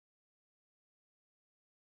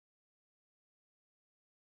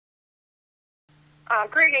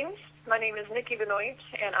Greetings. My name is Nikki Benoit,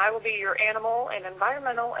 and I will be your animal and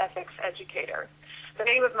environmental ethics educator. The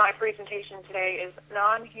name of my presentation today is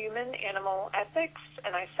Non-Human Animal Ethics,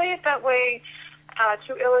 and I say it that way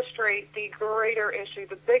to illustrate the greater issue,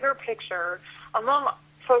 the bigger picture among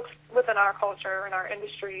folks within our culture and our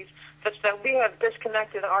industries, such that we have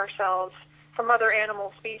disconnected ourselves from other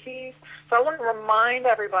animal species. So I want to remind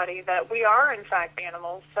everybody that we are, in fact,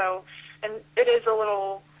 animals. And it is a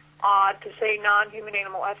little odd to say non-human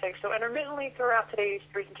animal ethics. So intermittently throughout today's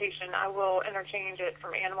presentation, I will interchange it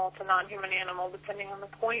from animal to non-human animal, depending on the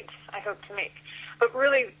point I hope to make. But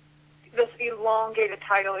really, this elongated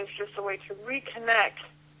title is just a way to reconnect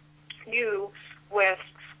you with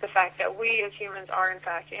the fact that we as humans are, in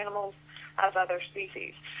fact, animals as other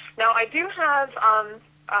species. Now, I do have,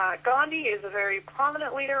 Gandhi is a very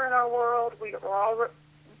prominent leader in our world. We're all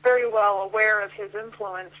very well aware of his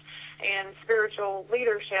influence and spiritual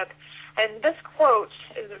leadership. And this quote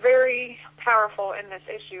is very powerful in this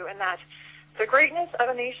issue, in that the greatness of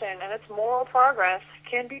a nation and its moral progress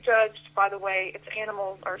can be judged by the way its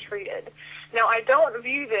animals are treated. Now, I don't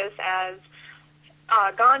view this as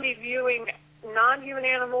Gandhi viewing non-human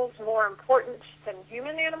animals more important than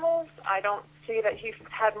human animals. I don't see that he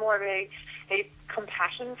had more of a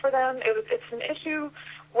compassion for them. It's an issue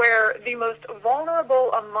where the most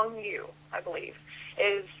vulnerable among you, I believe,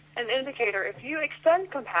 is an indicator. If you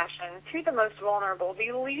extend compassion to the most vulnerable,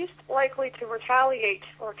 the least likely to retaliate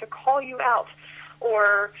or to call you out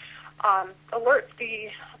or alert the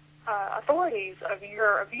authorities of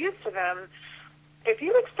your abuse to them, if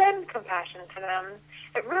you extend compassion to them,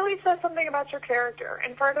 it really says something about your character.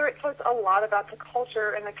 And further, it says a lot about the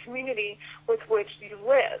culture and the community with which you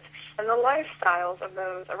live and the lifestyles of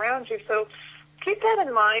those around you. So keep that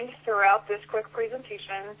in mind throughout this quick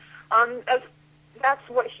presentation, as that's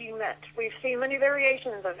what he meant. We've seen many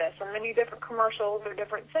variations of this and many different commercials or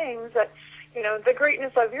different things that, you know, the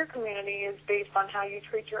greatness of your community is based on how you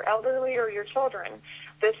treat your elderly or your children.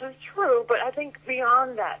 This is true, but I think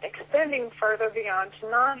beyond that, extending further beyond to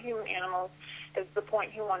non-human animals is the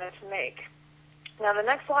point he wanted to make. Now, the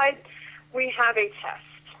next slide, we have a test.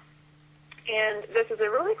 And this is a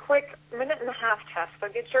really quick minute-and-a-half test, so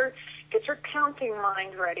get your counting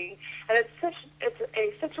mind ready. And it's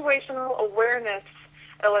a situational awareness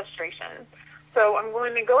illustration. So I'm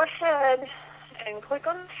going to go ahead and click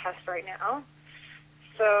on the test right now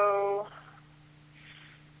so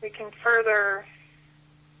we can further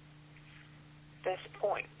this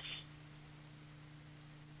point.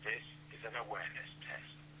 This is an awareness test.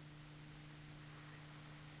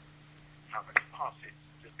 How many passes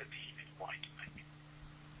does the team in white make?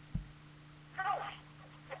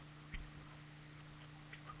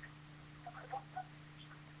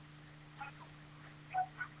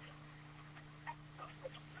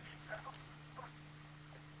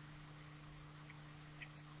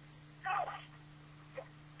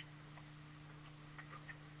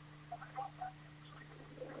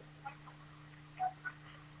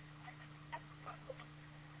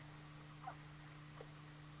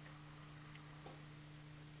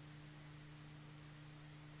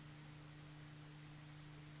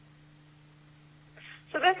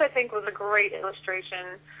 So this, I think, was a great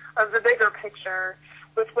illustration of the bigger picture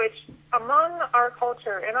with which, among our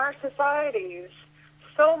culture and our societies,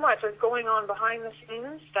 so much is going on behind the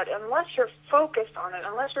scenes that unless you're focused on it,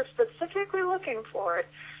 unless you're specifically looking for it,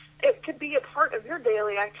 it could be a part of your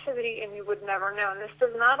daily activity and you would never know. And this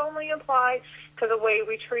does not only apply to the way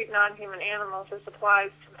we treat non-human animals. This applies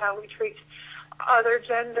to how we treat other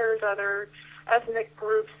genders, other ethnic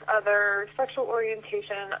groups, other sexual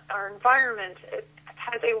orientation, our environment. It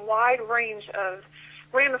has a wide range of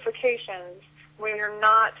ramifications when you're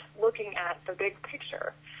not looking at the big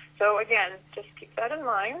picture. So again, just keep that in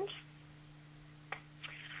mind.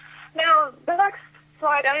 Now, the next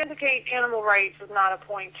slide, I indicate animal rights is not a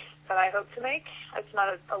point that I hope to make. It's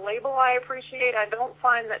not a label I appreciate. I don't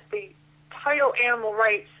find that the title animal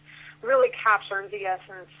rights really captures the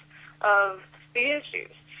essence of the issues.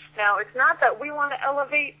 Now, it's not that we want to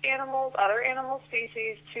elevate animals, other animal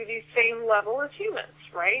species, to the same level as humans,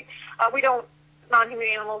 right? Non-human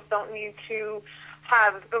animals don't need to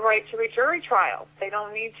have the right to a jury trial. They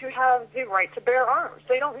don't need to have the right to bear arms.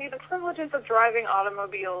 They don't need the privileges of driving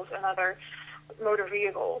automobiles and other motor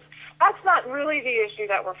vehicles. That's not really the issue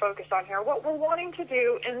that we're focused on here. What we're wanting to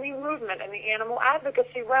do in the movement, in the animal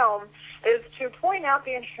advocacy realm, is to point out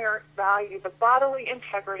the inherent value, the bodily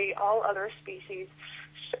integrity all other species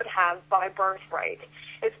should have by birthright.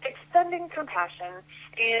 It's extending compassion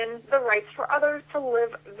and the rights for others to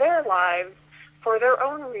live their lives for their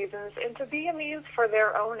own reasons and to be a means for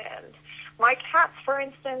their own end. My cats, for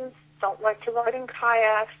instance, don't like to ride in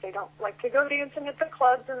kayaks, they don't like to go dancing at the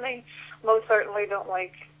clubs, and they most certainly don't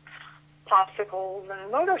like popsicles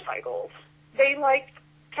and motorcycles. They like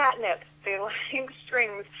catnip. They like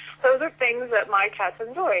strings. Those are things that my cats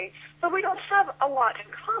enjoy. So we don't have a lot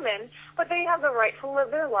in common, but they have the right to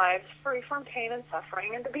live their lives free from pain and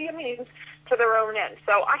suffering and to be a means to their own end.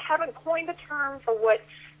 So I haven't coined a term for what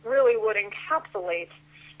really would encapsulate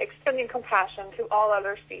extending compassion to all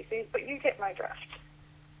other species, but you get my drift.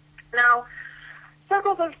 Now,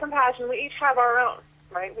 circles of compassion, we each have our own,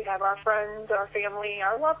 right? We have our friends, our family,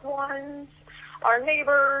 our loved ones, our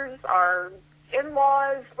neighbors, our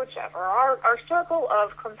in-laws, whichever. Our circle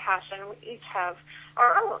of compassion, we each have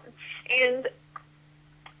our own. And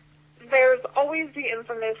there's always the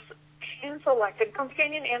infamous hand-selected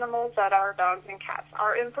companion animals that are dogs and cats.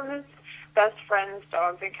 Our infamous best friends,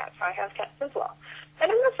 dogs and cats. I have cats as well. And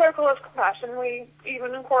in the circle of compassion, we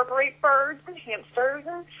even incorporate birds and hamsters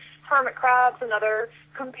and hermit crabs and other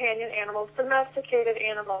companion animals, domesticated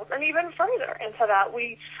animals, and even further into that,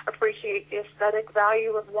 we appreciate the aesthetic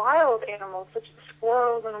value of wild animals such as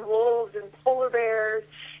squirrels and wolves and polar bears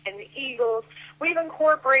and the eagles. We've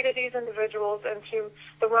incorporated these individuals into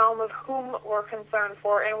the realm of whom we're concerned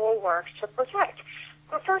for and will work to protect.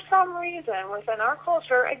 But for some reason, within our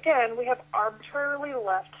culture, again, we have arbitrarily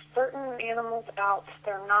left certain animals out.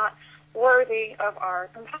 They're not worthy of our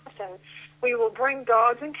compassion. We will bring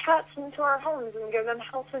dogs and cats into our homes and give them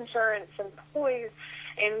health insurance and toys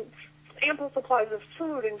and ample supplies of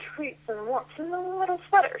food and treats and warmth and little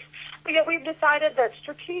sweaters. But yet we've decided that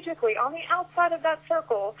strategically on the outside of that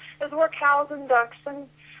circle is where cows and ducks and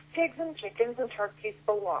pigs and chickens and turkeys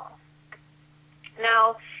belong.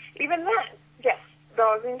 Now, even then, yes,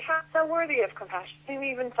 dogs and cats are worthy of compassion, and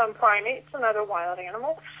even some primates and other wild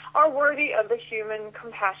animals are worthy of the human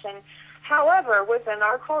compassion. However, within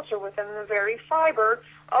our culture, within the very fiber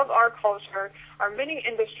of our culture, are many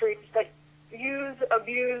industries that use,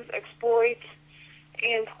 abuse, exploit,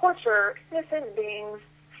 and torture innocent beings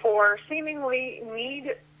for seemingly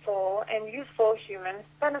needful and useful human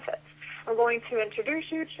benefits. I'm going to introduce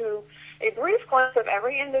you to a brief glimpse of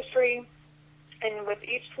every industry, and with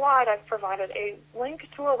each slide I've provided a link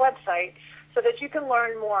to a website so that you can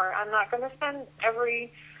learn more. I'm not going to spend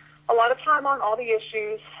a lot of time on all the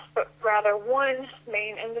issues, but rather one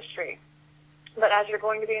main industry. But as you're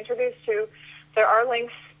going to be introduced to, there are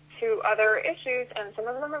links to other issues, and some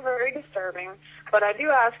of them are very disturbing, but I do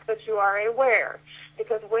ask that you are aware,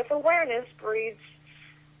 because with awareness breeds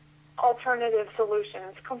alternative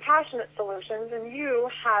solutions, compassionate solutions, and you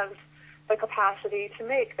have the capacity to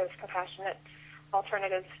make those compassionate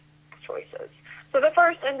alternative choices. So the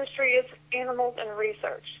first industry is animals and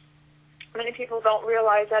research. Many people don't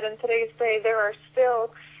realize that in today's day there are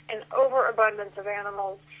still an overabundance of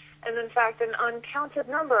animals, and in fact an uncounted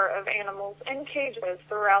number of animals in cages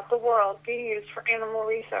throughout the world being used for animal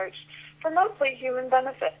research for mostly human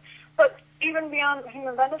benefit. But even beyond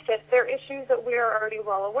human benefit, there are issues that we are already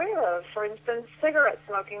well aware of. For instance, cigarette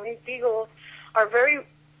smoking. These beagles are very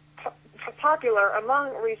popular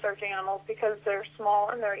among research animals because they're small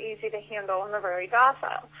and they're easy to handle and they're very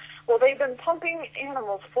docile. Well, they've been pumping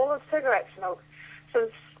animals full of cigarette smoke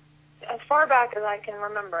since as far back as I can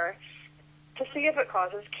remember to see if it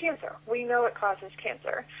causes cancer. We know it causes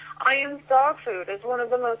cancer. Iams Dog Food is one of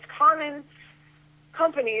the most common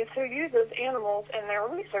companies who uses animals in their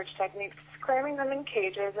research techniques, cramming them in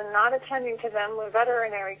cages and not attending to them with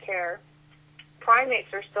veterinary care.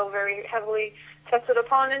 Primates are still very heavily tested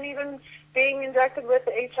upon and even being injected with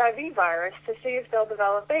the HIV virus to see if they'll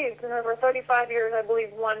develop AIDS. In over 35 years, I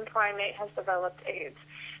believe one primate has developed AIDS.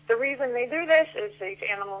 The reason they do this is these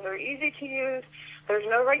animals are easy to use. There's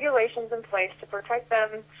no regulations in place to protect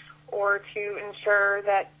them or to ensure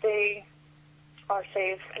that they are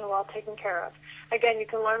safe and well taken care of. Again, you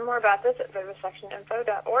can learn more about this at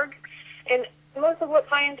vivisectioninfo.org. And most of what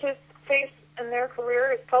scientists face in their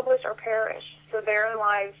career is publish or perish. So therein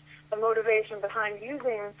lies the motivation behind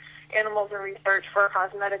using animals in research for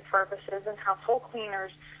cosmetic purposes and household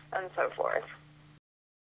cleaners and so forth.